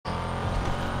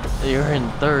You're in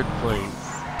third place.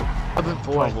 I'm in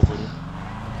fourth. Probably.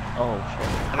 Oh shit. I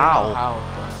don't How? know how,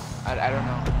 but I don't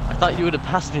know. I thought you would have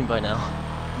passed me by now. I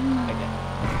did.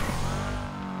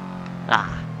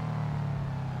 Ah.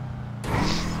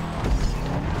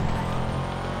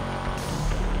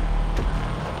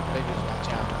 Babies, watch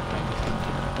out.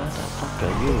 Fuck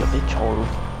you, a bitch hole.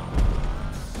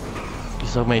 You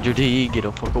suck Major D, get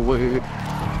a fuck away.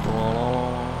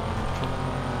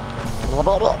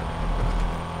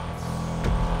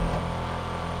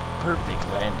 Perfect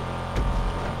landing.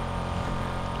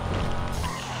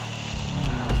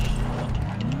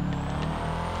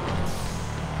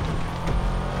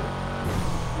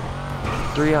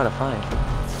 Three out of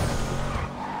 5.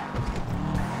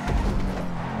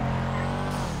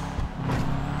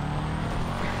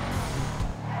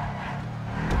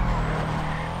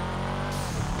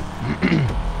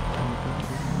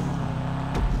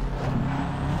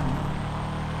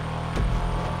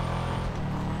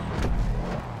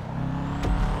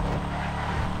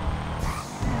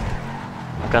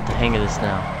 I've got the hang of this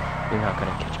now. You're not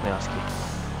gonna catch me, Oski.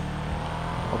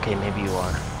 Okay, maybe you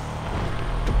are.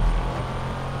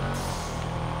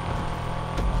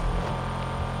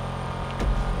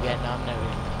 Yeah, no, I'm never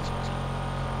gonna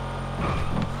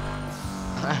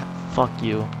catch you. Fuck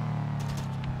you.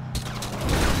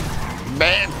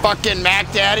 Man, fucking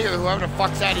Mac Daddy or whoever the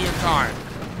fuck's out of your car.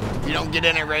 If you don't get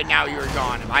in it right now, you're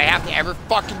gone. If I have to ever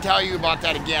fucking tell you about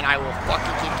that again, I will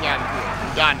fucking kick you out of here.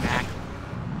 You're done, Mac.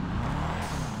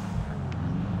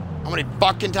 How many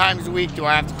fucking times a week do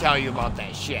I have to tell you about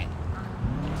that shit?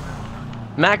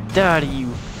 Mac Daddy, you.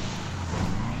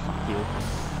 Fuck you.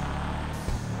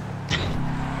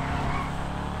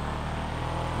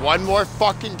 One more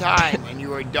fucking time and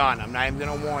you are done. I'm not even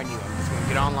gonna warn you. I'm just gonna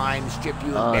get online and strip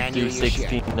you and ban you Do of your 16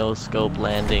 shit. no scope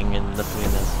landing in between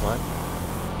this. What?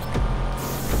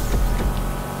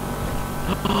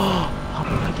 How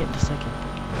did I get into second?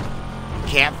 You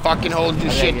can't fucking hold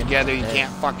your I shit get together. You it.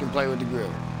 can't fucking play with the group.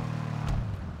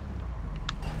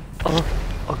 Oh,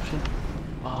 oh shit.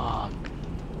 Fuck.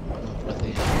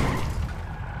 Really?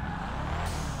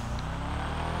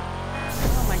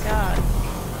 Oh my god.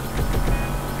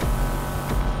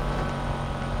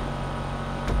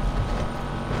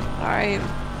 Sorry.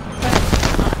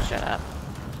 Oh, shut up.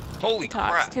 Holy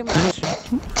Talks crap. too much.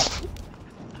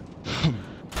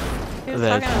 He was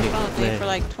talking on the phone with me for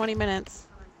like 20 minutes.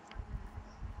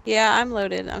 Yeah, I'm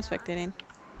loaded. I'm spectating.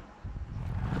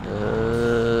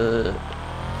 Damn.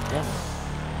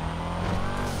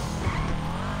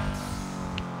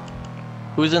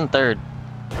 Who's in third?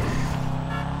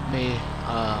 Me,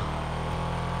 Alright.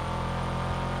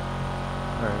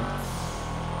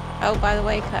 Oh, by the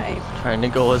way, Kai. Trying to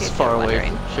go as If far you're away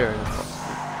wondering. from Sharon as possible.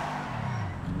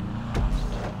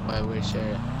 why we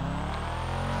share it?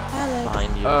 Alex.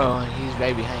 Behind you. Oh, he's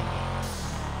right behind me.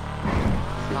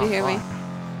 Did you hear me?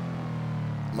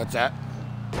 What's that?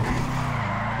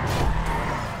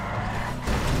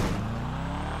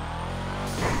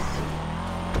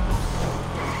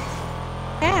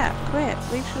 Yeah, quit.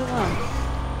 Leave shit alone.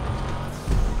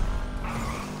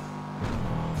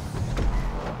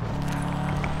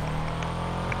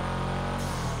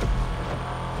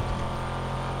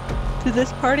 Did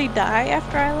this party die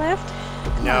after I left?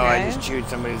 Come No, on, I guys. just chewed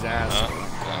somebody's ass.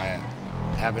 Quiet.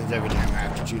 Happens every time I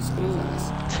have to chew somebody's ass.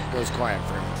 Goes quiet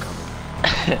for a couple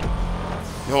minutes.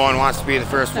 No one wants to be the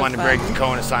first No one to break the fun.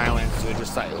 cone of silence. They're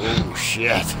just like, oh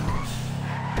shit.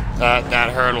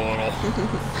 That hurt a little.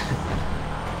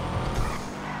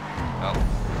 Oh,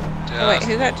 Oh, wait,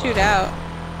 who got chewed out?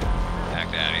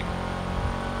 Mac Daddy.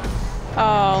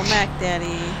 Oh, Mac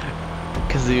Daddy.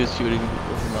 Because he was shooting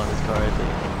him on his car, I think.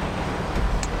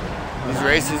 These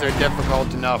races are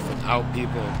difficult enough without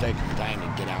people taking the time to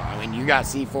get out. I mean, you got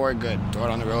C4, good. Throw it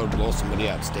on the road, blow somebody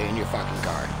up. Stay in your fucking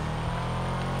car.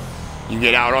 You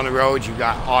get out on the road, you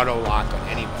got auto lock on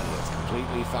anybody. It's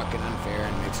completely fucking unfair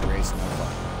and makes the race no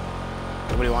fun.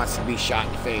 Nobody wants to be shot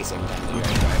in the face every time they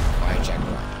drive by a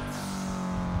checkpoint.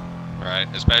 Right,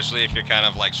 especially if you're kind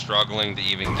of like struggling to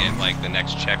even get like the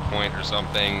next checkpoint or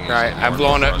something. Right, I've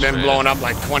been blown up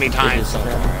like 20 times so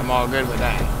far. I'm all good with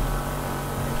that.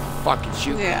 Fucking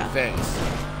shoot me in Yeah. the face.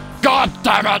 God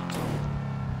damn it!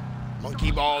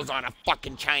 Monkey balls on a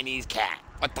fucking Chinese cat.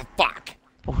 What the fuck?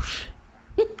 Oh shit.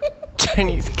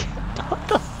 Chinese cat. What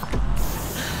the fuck?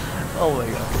 Oh my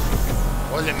god.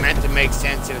 It wasn't meant to make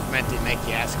sense, it was meant to make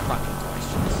you ask fucking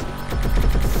questions.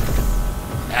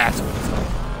 That's what it's like.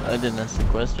 I didn't ask the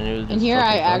question. It was And just here I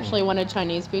fucking funny. actually wanted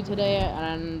Chinese food today,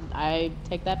 and I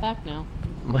take that back now.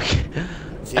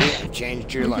 See, it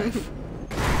changed your life.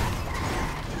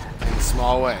 In a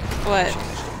small way. What? Changed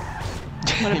it.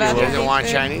 What about She doesn't want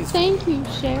food? Chinese. Thank you,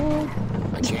 Cheryl.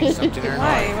 I changed something in her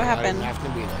Why? life. What I didn't happened? have to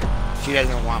be there. She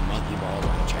doesn't want monkey balls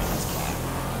on a Chinese cat.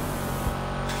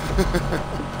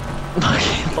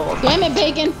 Damn it,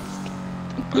 bacon.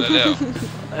 What did I do?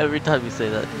 Every time you say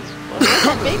that, it's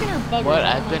funny. Bacon or buggers? What?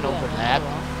 I I've don't been know that. overlapped.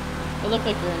 It looked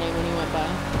like your name when you went by.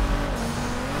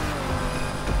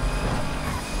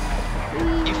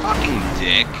 You fucking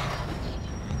dick.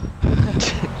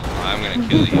 I'm gonna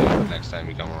kill you next time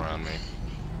you come around me.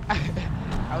 I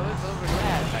was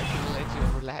overlapped. I couldn't let you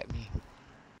overlap me.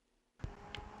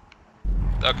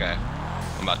 Okay.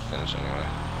 I'm about to finish anyway.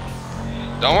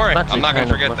 Don't worry, I'm not gonna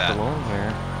forget that. Alone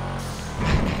here.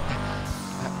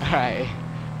 Alright.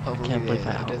 Hopefully Can't believe it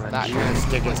I does outrun not You're gonna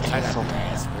stick his tongue up your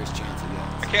ass first chance he I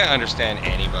gets. can't understand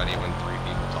anybody when 3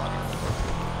 people talking.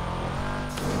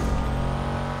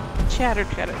 Chatter,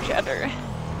 chatter, chatter.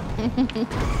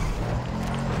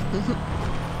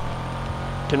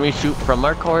 Can we shoot from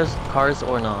our cars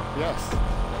or not? Yes.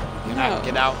 You cannot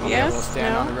get out and be able to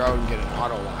stand on the road and get an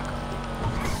auto lock.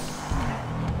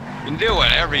 You can do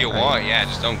whatever you want, yeah,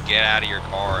 just don't get out of your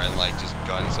car and like just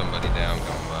gun somebody down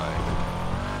going by.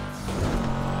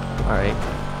 Alright.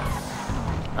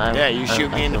 Yeah, you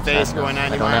shoot me in the face going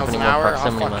 90 miles an hour,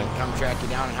 I'll fucking come track you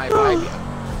down and high five you.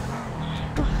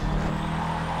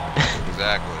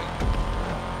 Exactly.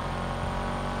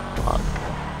 Fuck.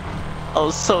 I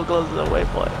was so close to the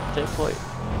waypoint. Checkpoint.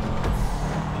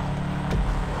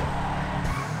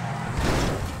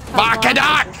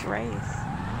 Bakadak! This race.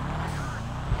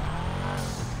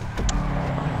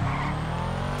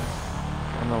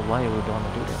 I don't know why you would want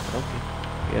to do that, but okay.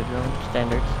 You have your own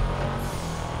standards.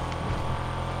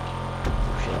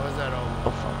 Oh shit. How was that over?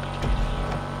 Oh fuck.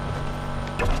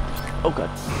 Oh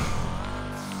god.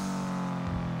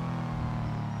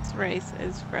 This race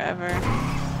is forever.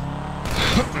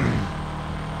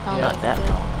 Not that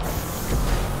long.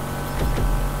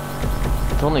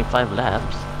 It's only 5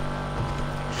 laps.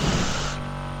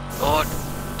 Oh.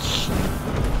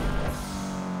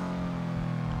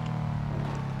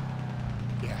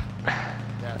 Yeah.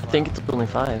 I think it's only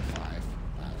 5. 5.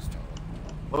 That was total.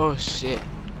 Oh shit.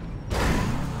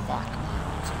 Fuck.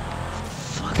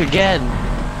 Fuck again.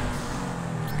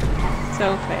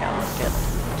 So fail. Get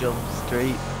jump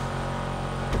straight.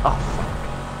 Oh fuck.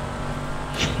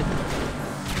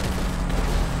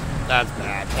 That's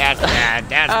bad. That's bad.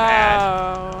 That's bad.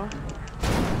 Oh.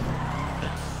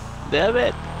 Damn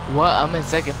it. What? I'm in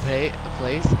second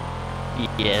place?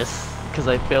 Yes, because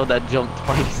I failed that jump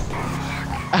twice.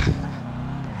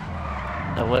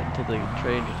 I went to the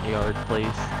train yard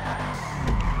place.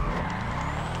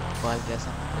 Well, I guess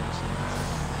I'm finishing in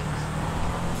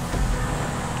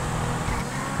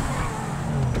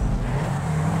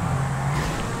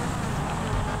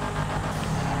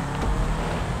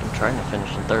I'm trying to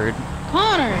finish in 3rd.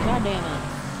 Connor, goddamn it.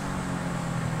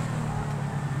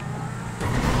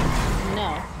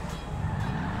 No.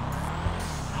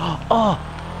 Oh!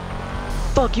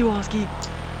 Fuck you, Oski!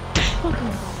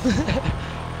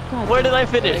 God, Where did I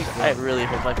There finish? you go. I really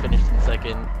hope I finished in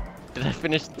 2nd. Did I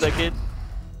finish in 2nd?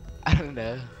 I don't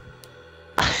know.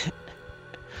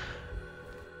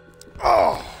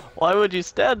 Oh. Why would you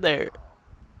stand there?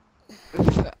 I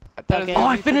thought it was Oh, I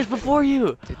gonna be finished before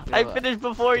you! to I throw finished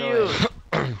before throw you! it.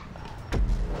 Okay.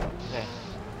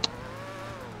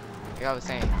 Like I was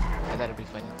saying, I thought it'd be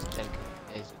funny to take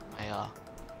my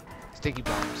sticky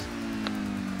bombs.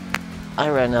 I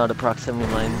ran out of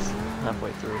proximity lines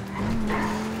halfway through.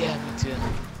 Yeah, me too.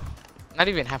 Not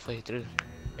even halfway through.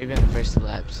 Maybe in the first 2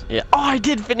 laps. Yeah. Oh, I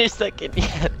did finish 2nd.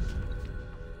 Yes.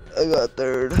 I got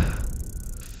 3rd.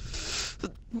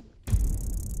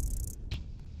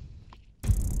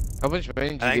 How much money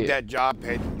did you I think get? that job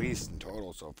paid the least in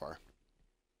total so far.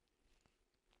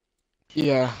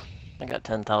 Yeah. I got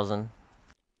 10,000.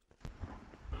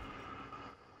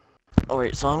 Oh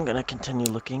wait, so I'm gonna continue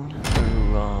looking through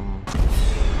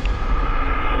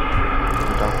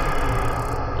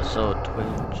so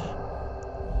Twitch.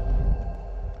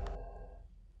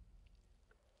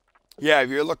 Yeah, if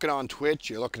you're looking on Twitch,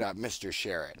 you're looking at Mr.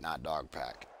 Sherritt, not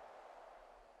Dogpack.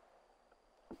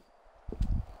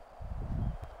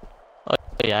 Oh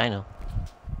yeah, I know.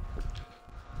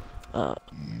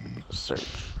 Search.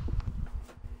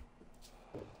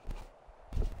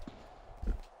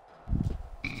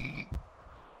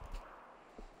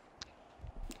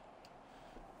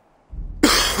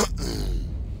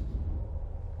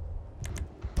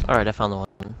 Alright, I found the one.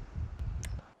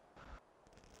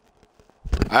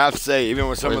 I have to say, even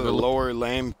with some Where's of the the- lower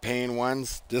lame paying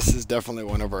ones, this is definitely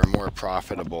one of our more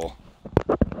profitable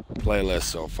playlists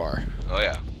so far. Oh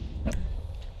yeah.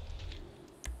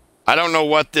 I don't know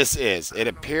what this is. It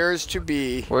appears to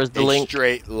be Where's the a link?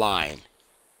 straight line.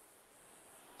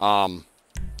 I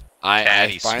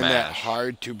find that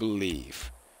hard to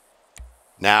believe.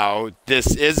 Now,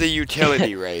 this is a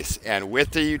utility race, and with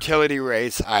the utility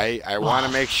race, I want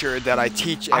to make sure that I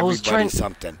teach everybody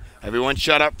something. Everyone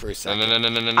shut up for a second.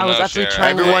 No, I was actually Sheriff.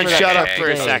 trying to Everyone look for shut that up for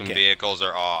a today. second. Vehicles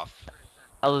are off.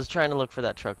 I was trying to look for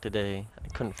that truck today. I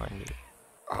couldn't find it.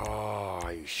 Oh,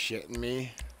 are you shitting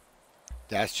me?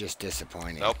 That's just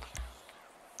disappointing. Nope.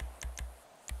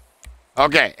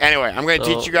 Okay, anyway, I'm going to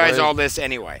teach you guys all where's this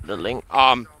anyway. The link.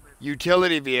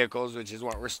 Utility vehicles, which is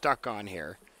what we're stuck on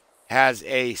here, has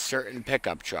a certain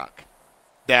pickup truck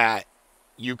that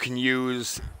you can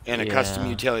use in a custom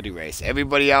utility race.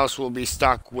 Everybody else will be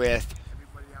stuck with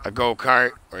a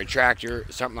go-kart or a tractor,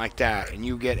 something like that, and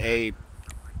you get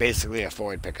basically a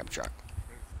Ford pickup truck.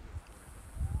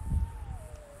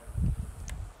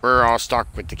 We're all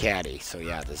stuck with the caddy, so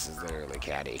yeah, this is literally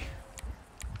caddy.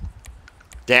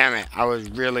 Damn it, I was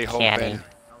really hoping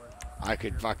I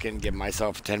could fucking give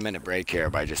myself a 10-minute break here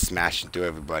by just smashing through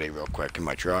everybody real quick in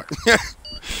my truck.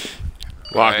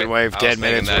 Walking away for 10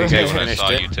 minutes. That too when I saw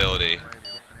utility.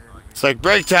 It's like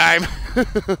break time.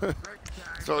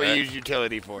 That's what we use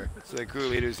utility for. So the crew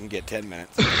leaders can get 10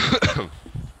 minutes.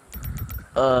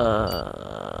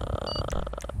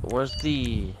 Where's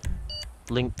the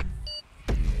link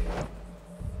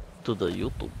to the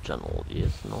YouTube channel?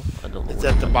 Yes, no, I don't know. It's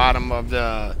at the bottom of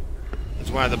the. It's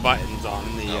one of the buttons on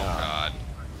the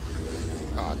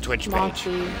Twitch page. Moxie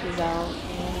is out.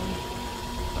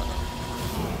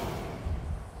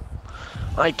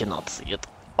 I cannot see it.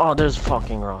 Oh, there's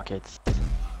fucking rockets.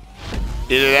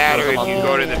 Either that, or if you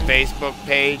go to the Facebook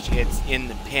page, it's in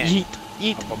the pin. Yeet,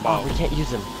 yeet. Oh, we can't use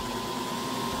him.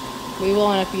 We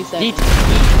will in a few seconds. Yeet,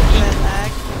 yeet, yeet.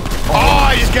 Oh,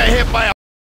 I just got hit by a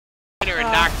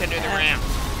and knocked into the ramp.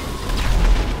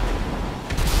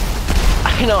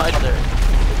 I know, I did.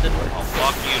 It didn't work. Oh,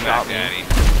 fuck you, Mac Daddy.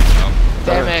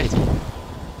 Damn it.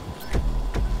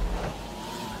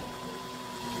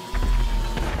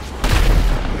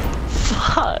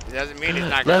 Fuck. It doesn't mean it's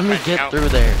not Let gonna me punch get out. through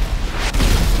there.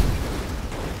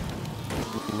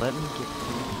 Let me get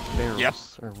through the barrels. Yep.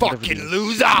 Or whatever Fucking these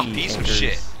loser! Piece of anchors.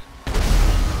 shit.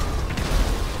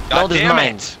 No, God there's damn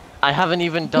mine. it. I haven't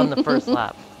even done the first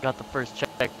lap. Got the first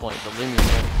checkpoint, the linear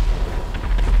one.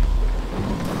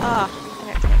 Ah,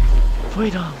 I got kicked.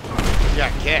 Freedom. You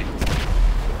got kicked.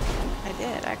 I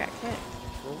did. I got kicked.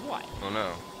 For what? Oh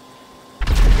no.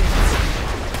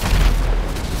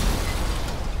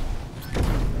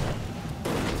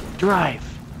 Drive.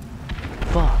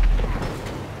 Fuck.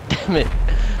 Damn it.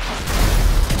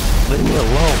 Leave me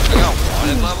alone. I got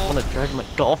wanted I level. wanna drag my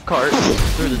golf cart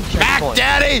through the Mac checkpoint.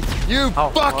 Daddy! You Oh,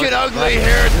 fucking fuck.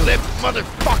 ugly-haired lip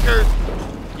motherfucker!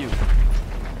 You.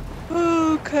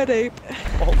 Ooh, cut ape.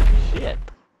 Oh shit.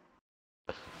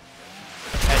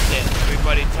 That's it.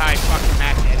 Everybody tie fucking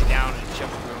Mac Daddy down and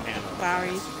shove a broom handle.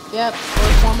 Wowies. Yep,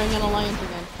 we're forming in alliance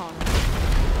against Connor.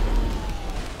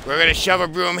 We're gonna shove a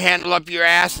broom handle up your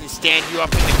ass and stand you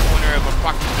up in the corner of a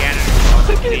fucking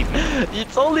janitor's.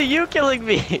 It's only you killing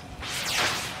me.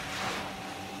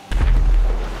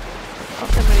 Oh,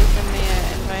 somebody send me an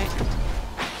invite.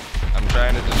 I'm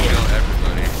trying to just kill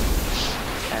everybody.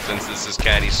 Since this is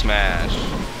Caddy Smash.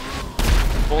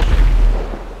 Bullshit.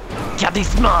 Caddy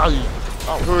Smile.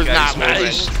 Oh, who's Caddy not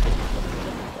Smash. moving?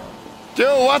 Dude,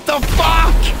 what the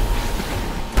fuck?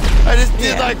 I just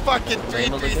did like fucking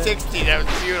 360. That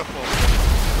was beautiful.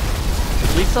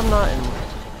 At least I'm not in.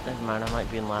 Never mind, I might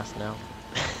be in last now.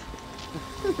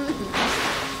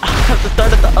 I have to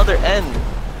start at the other end.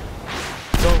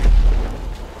 Go.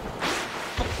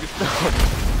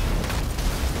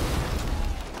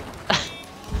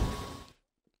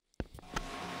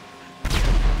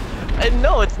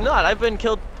 No, it's not. I've been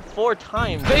killed 4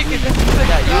 times. Bacon, this is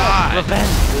Yeah, revenge.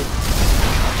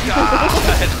 God,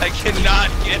 I cannot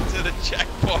get to the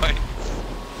checkpoint.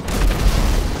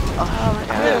 Oh my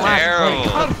god. Terrible.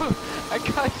 I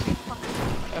got you.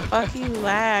 Fuck you,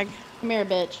 lag. Come here,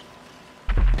 bitch.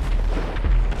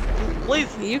 Please,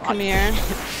 You come here.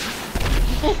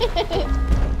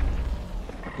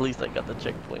 at least I got the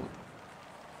checkpoint.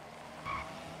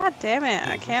 God damn it,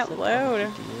 I can't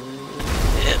load.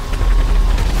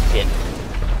 Shit.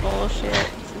 Bullshit.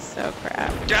 This is so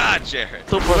crap. God, Jared.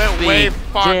 You Super went way speed.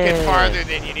 fucking Yeah. farther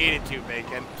than you needed to,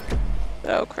 Bacon.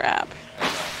 So crap.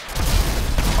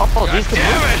 Oh, God these can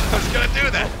damn move. it! I was gonna do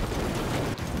that.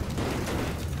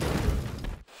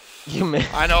 You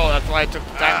missed. I know, that's why I took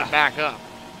the time to back up.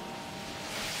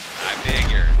 I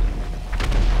figured.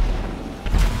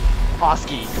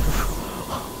 Oski.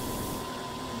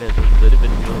 There's a little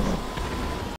bit of